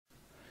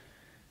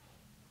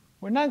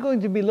We're now going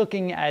to be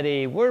looking at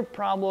a word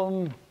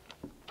problem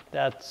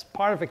that's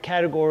part of a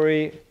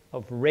category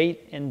of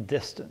rate and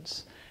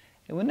distance.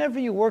 And whenever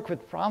you work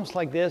with problems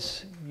like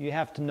this, you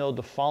have to know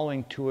the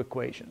following two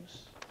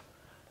equations.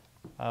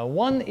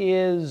 One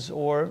is,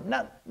 or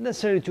not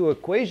necessarily two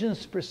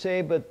equations per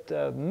se, but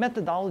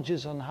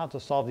methodologies on how to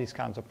solve these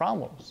kinds of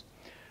problems.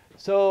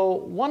 So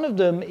one of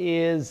them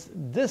is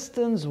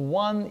distance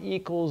 1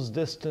 equals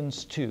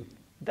distance 2.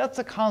 That's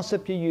a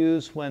concept you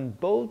use when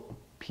both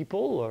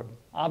people or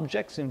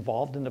objects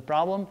involved in the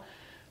problem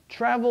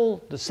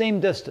travel the same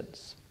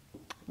distance.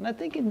 And I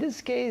think in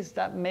this case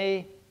that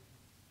may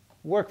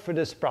work for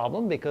this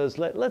problem, because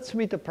let's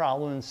read the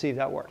problem and see if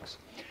that works.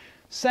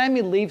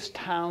 Sammy leaves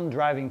town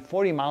driving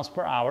 40 miles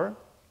per hour.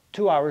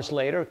 2 hours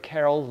later,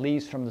 Carol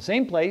leaves from the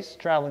same place,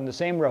 traveling the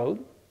same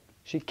road.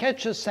 She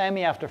catches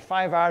Sammy after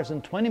 5 hours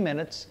and 20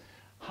 minutes.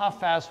 How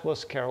fast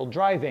was Carol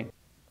driving?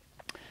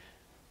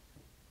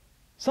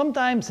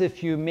 Sometimes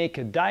if you make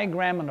a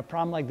diagram on a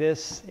problem like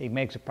this, it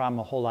makes the problem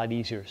a whole lot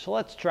easier. So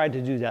let's try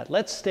to do that.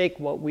 Let's take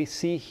what we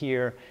see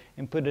here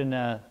and put it in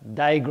a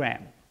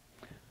diagram.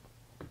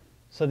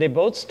 So they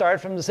both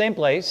start from the same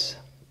place.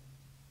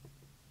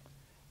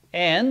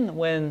 And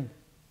when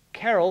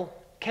Carol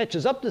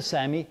catches up to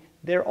Sammy,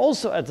 they're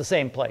also at the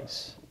same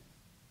place.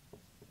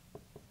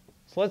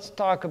 So let's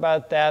talk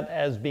about that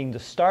as being the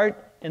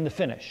start and the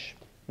finish.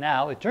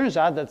 Now, it turns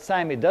out that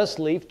Sammy does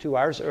leave 2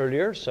 hours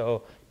earlier.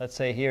 So let's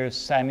say here's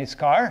Sammy's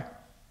car.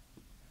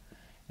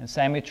 And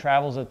Sammy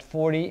travels at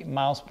 40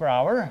 miles per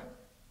hour.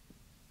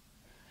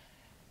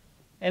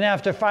 And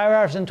after 5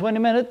 hours and 20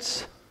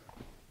 minutes,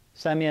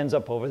 Sammy ends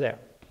up over there.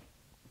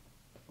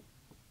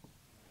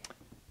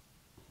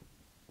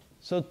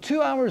 So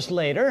 2 hours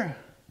later,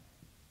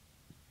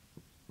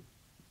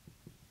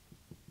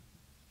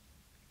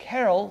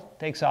 Carol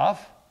takes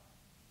off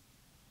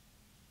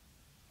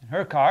in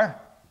her car.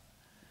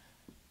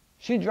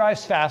 She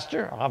drives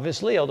faster,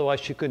 obviously, otherwise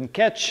she couldn't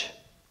catch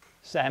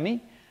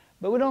Sammy.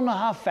 But we don't know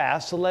how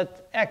fast, so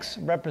let x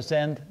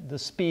represent the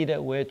speed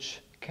at which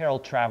Carol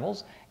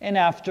travels. And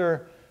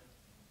after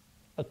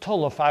a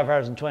total of 5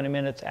 hours and 20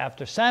 minutes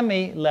after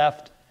Sammy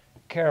left,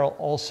 Carol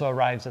also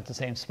arrives at the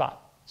same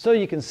spot. So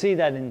you can see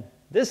that in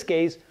this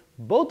case,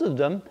 both of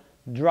them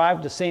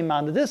drive the same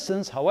amount of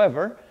distance.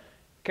 However,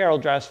 Carol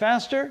drives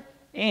faster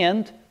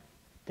and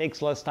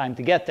takes less time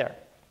to get there.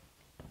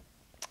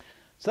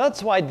 So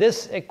that's why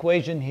this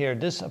equation here,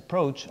 this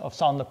approach of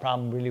solving the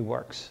problem really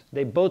works.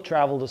 They both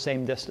travel the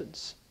same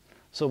distance.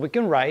 So we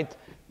can write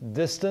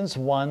distance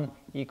 1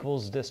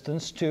 equals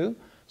distance 2.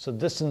 So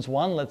distance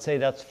 1, let's say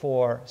that's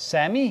for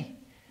Sammy,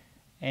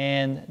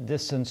 and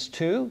distance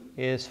 2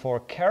 is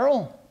for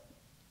Carol.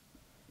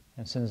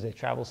 And since they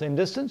travel the same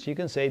distance, you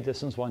can say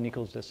distance 1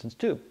 equals distance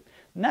 2.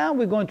 Now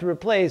we're going to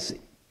replace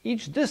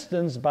each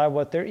distance by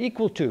what they're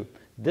equal to.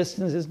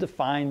 Distance is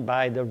defined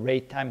by the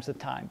rate times the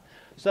time.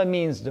 So that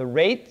means the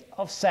rate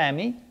of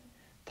Sammy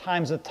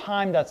times the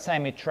time that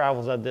Sammy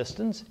travels that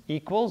distance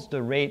equals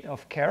the rate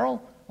of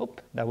Carol,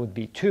 that would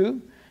be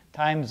 2,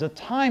 times the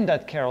time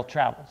that Carol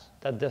travels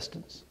that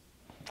distance.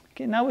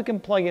 Okay, now we can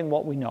plug in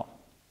what we know.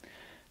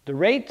 The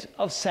rate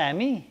of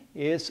Sammy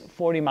is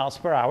 40 miles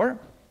per hour.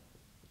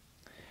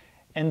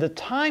 And the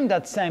time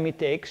that Sammy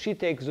takes, she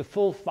takes the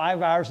full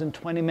 5 hours and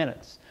 20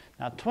 minutes.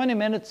 Now 20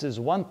 minutes is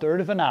 1/3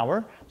 of an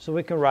hour, so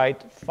we can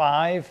write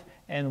 5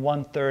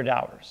 1/3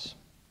 hours.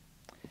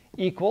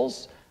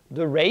 Equals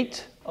the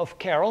rate of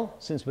Carol,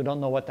 since we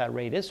don't know what that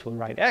rate is, we'll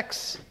write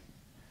x.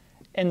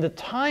 And the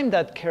time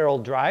that Carol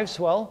drives,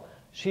 well,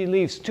 she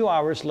leaves 2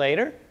 hours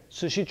later,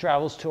 so she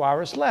travels 2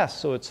 hours less.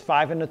 So it's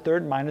 5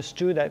 1/3 minus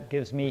 2, that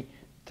gives me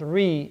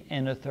 3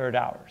 1/3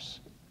 hours.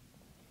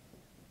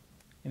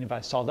 And if I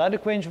solve that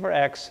equation for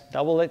x,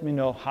 that will let me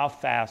know how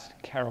fast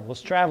Carol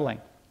was traveling.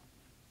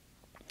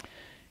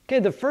 Okay,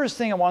 the first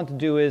thing I want to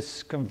do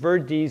is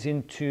convert these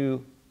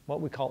into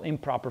what we call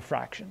improper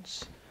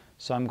fractions.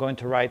 So I'm going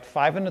to write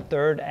 5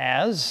 1/3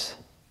 as,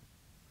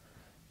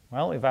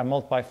 well, if I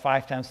multiply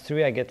 5 times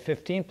 3, I get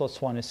 15,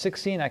 plus 1 is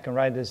 16. I can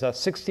write this as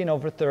 16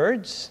 over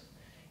thirds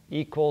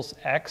equals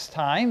x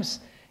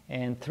times,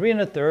 and 3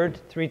 1/3,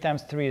 3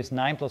 times 3 is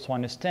 9, plus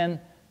 1 is 10,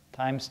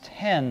 times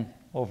 10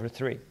 over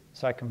 3.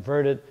 So I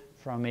converted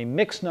from a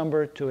mixed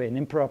number to an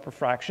improper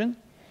fraction.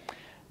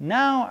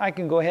 Now I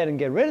can go ahead and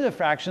get rid of the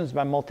fractions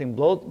by multiplying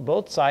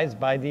both sides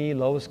by the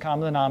lowest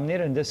common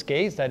denominator. In this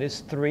case, that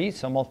is 3.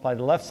 So multiply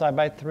the left side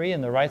by 3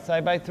 and the right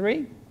side by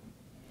 3.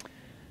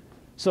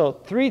 So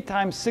 3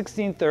 times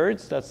 16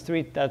 thirds, that's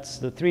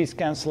the 3's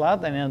cancel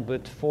out, and end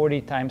with 40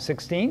 times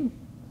 16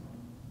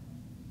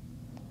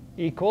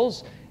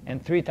 equals,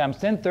 and 3 times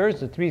 10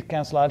 thirds, the 3's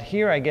cancel out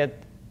here, I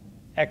get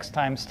x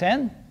times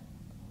 10.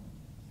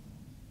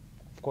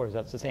 Of course,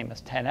 that's the same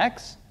as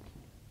 10x.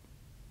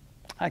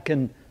 I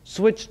can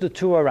switch the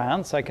 2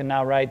 around, so I can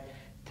now write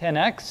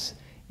 10x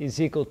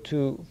is equal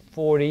to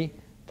 40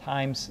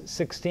 times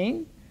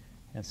 16.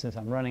 And since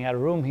I'm running out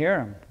of room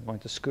here, I'm going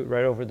to scoot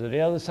right over to the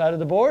other side of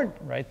the board,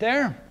 right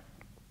there.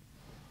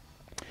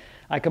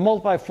 I can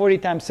multiply 40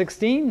 times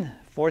 16.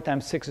 4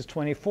 times 6 is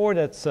 24.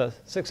 That's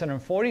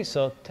 640.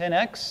 So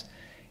 10x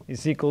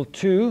is equal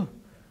to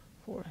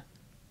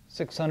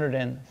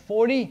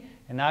 640.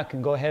 And now I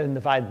can go ahead and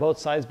divide both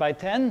sides by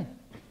 10.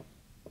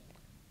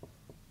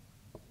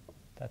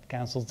 That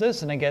cancels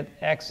this, and I get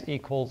x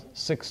equals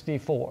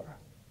 64.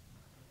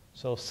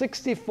 So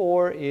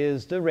 64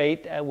 is the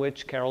rate at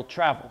which Carol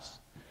travels.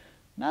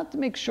 Now, to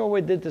make sure we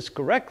did this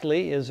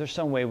correctly, is there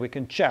some way we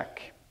can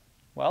check?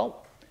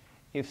 Well,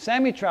 if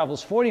Sammy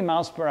travels 40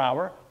 miles per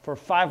hour for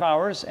 5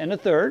 hours and a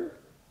third,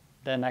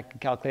 then I can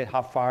calculate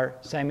how far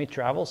Sammy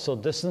travels. So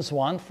distance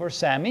 1 for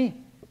Sammy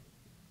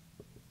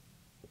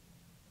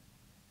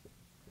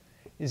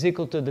is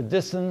equal to the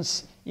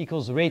distance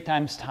equals rate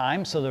times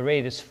time. So the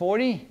rate is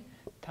 40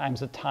 times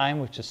the time,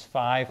 which is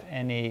 5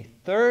 and a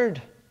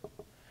third.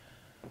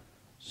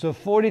 So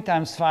 40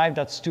 times 5,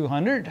 that's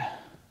 200.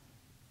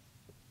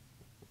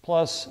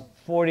 Plus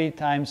 40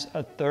 times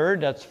a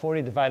third, that's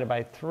 40 divided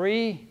by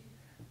 3.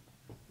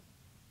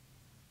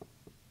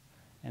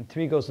 And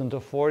 3 goes into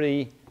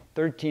 40,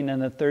 13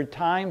 and a third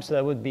times. So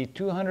that would be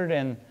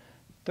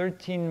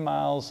 213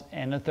 miles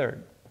and a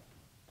third.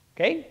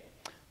 Okay?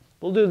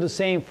 We'll do the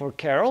same for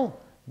Carol.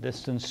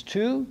 Distance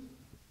 2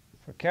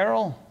 for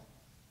Carol.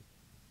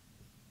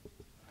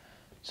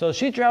 So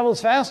she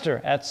travels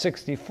faster at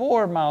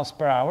 64 miles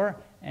per hour,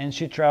 and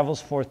she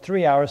travels for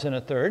 3 hours and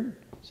a third.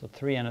 So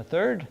 3 and a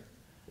third.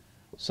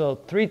 So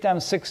 3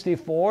 times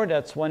 64,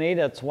 that's 180,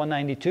 that's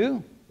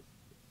 192.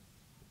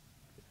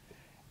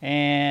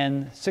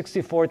 And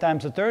 64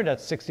 times a third,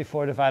 that's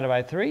 64 divided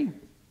by 3.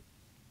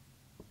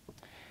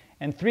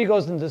 And 3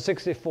 goes into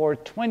 64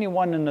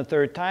 21 and a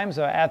third times.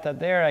 So I add that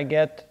there, I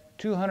get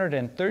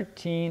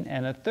 213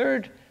 and a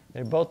third.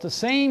 They're both the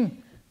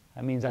same.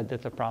 That means I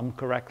did the problem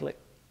correctly.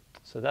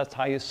 So that's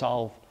how you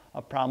solve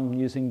a problem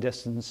using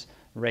distance,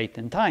 rate,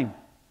 and time.